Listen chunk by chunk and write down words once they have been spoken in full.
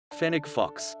Fennec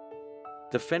fox.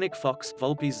 The fennec fox,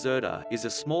 Vulpes zerda, is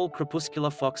a small crepuscular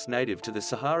fox native to the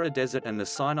Sahara Desert and the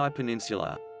Sinai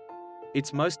Peninsula.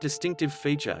 Its most distinctive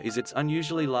feature is its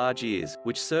unusually large ears,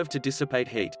 which serve to dissipate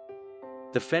heat.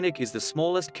 The fennec is the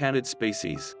smallest canid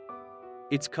species.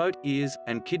 Its coat, ears,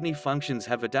 and kidney functions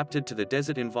have adapted to the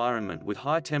desert environment with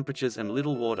high temperatures and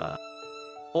little water.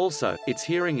 Also, its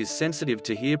hearing is sensitive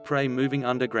to hear prey moving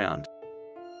underground.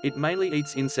 It mainly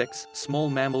eats insects, small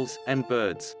mammals, and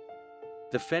birds.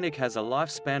 The fennec has a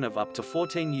lifespan of up to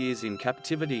 14 years in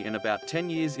captivity and about 10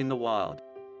 years in the wild.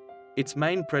 Its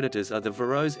main predators are the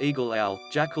Verreaux's eagle owl,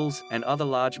 jackals, and other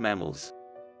large mammals.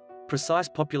 Precise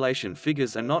population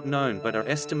figures are not known but are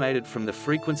estimated from the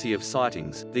frequency of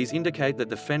sightings. These indicate that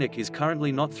the fennec is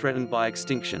currently not threatened by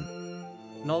extinction.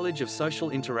 Knowledge of social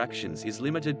interactions is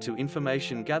limited to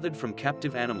information gathered from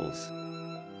captive animals.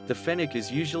 The fennec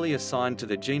is usually assigned to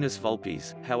the genus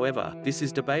Vulpes, however, this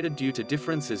is debated due to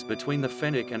differences between the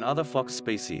fennec and other fox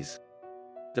species.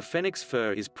 The fennec's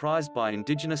fur is prized by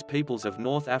indigenous peoples of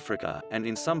North Africa, and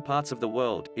in some parts of the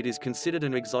world, it is considered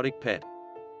an exotic pet.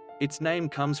 Its name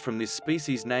comes from this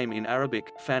species' name in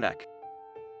Arabic, Fennec.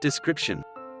 Description: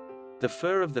 the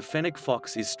fur of the fennec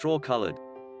fox is straw-colored.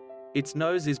 Its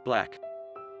nose is black.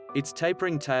 Its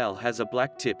tapering tail has a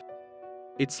black tip.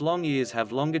 Its long ears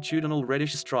have longitudinal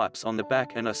reddish stripes on the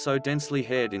back and are so densely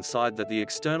haired inside that the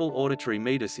external auditory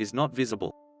meatus is not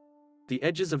visible. The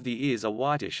edges of the ears are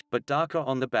whitish, but darker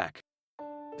on the back.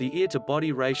 The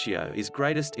ear-to-body ratio is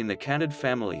greatest in the canid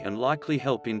family and likely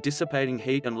help in dissipating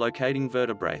heat and locating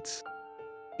vertebrates.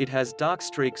 It has dark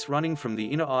streaks running from the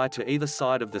inner eye to either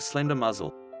side of the slender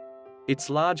muzzle. Its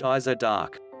large eyes are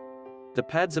dark. The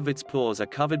pads of its paws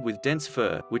are covered with dense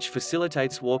fur, which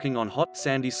facilitates walking on hot,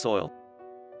 sandy soil.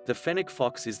 The fennec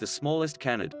fox is the smallest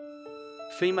canid.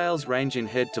 Females range in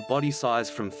head to body size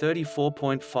from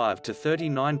 34.5 to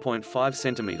 39.5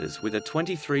 centimeters with a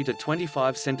 23 to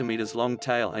 25 centimeters long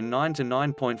tail and 9 to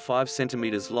 9.5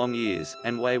 centimeters long ears,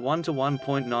 and weigh 1 to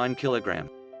 1.9 kilogram.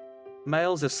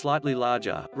 Males are slightly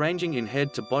larger, ranging in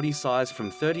head to body size from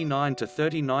 39 to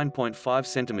 39.5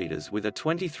 centimeters with a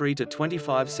 23 to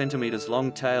 25 centimeters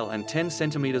long tail and 10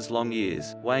 centimeters long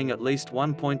ears, weighing at least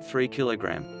 1.3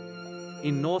 kilogram.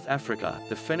 In North Africa,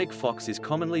 the fennec fox is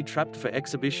commonly trapped for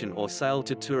exhibition or sale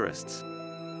to tourists.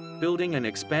 Building and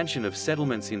expansion of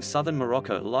settlements in southern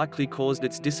Morocco likely caused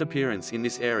its disappearance in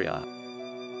this area.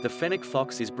 The fennec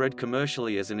fox is bred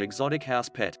commercially as an exotic house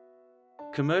pet.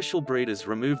 Commercial breeders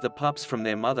remove the pups from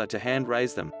their mother to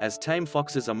hand-raise them, as tame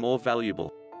foxes are more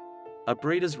valuable. A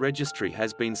breeders' registry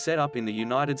has been set up in the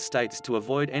United States to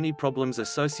avoid any problems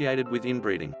associated with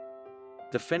inbreeding.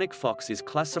 The fennec fox is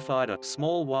classified a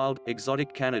small wild,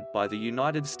 exotic canid by the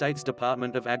United States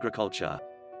Department of Agriculture.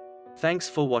 Thanks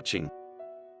for watching.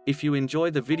 If you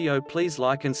enjoy the video, please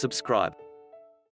like and subscribe.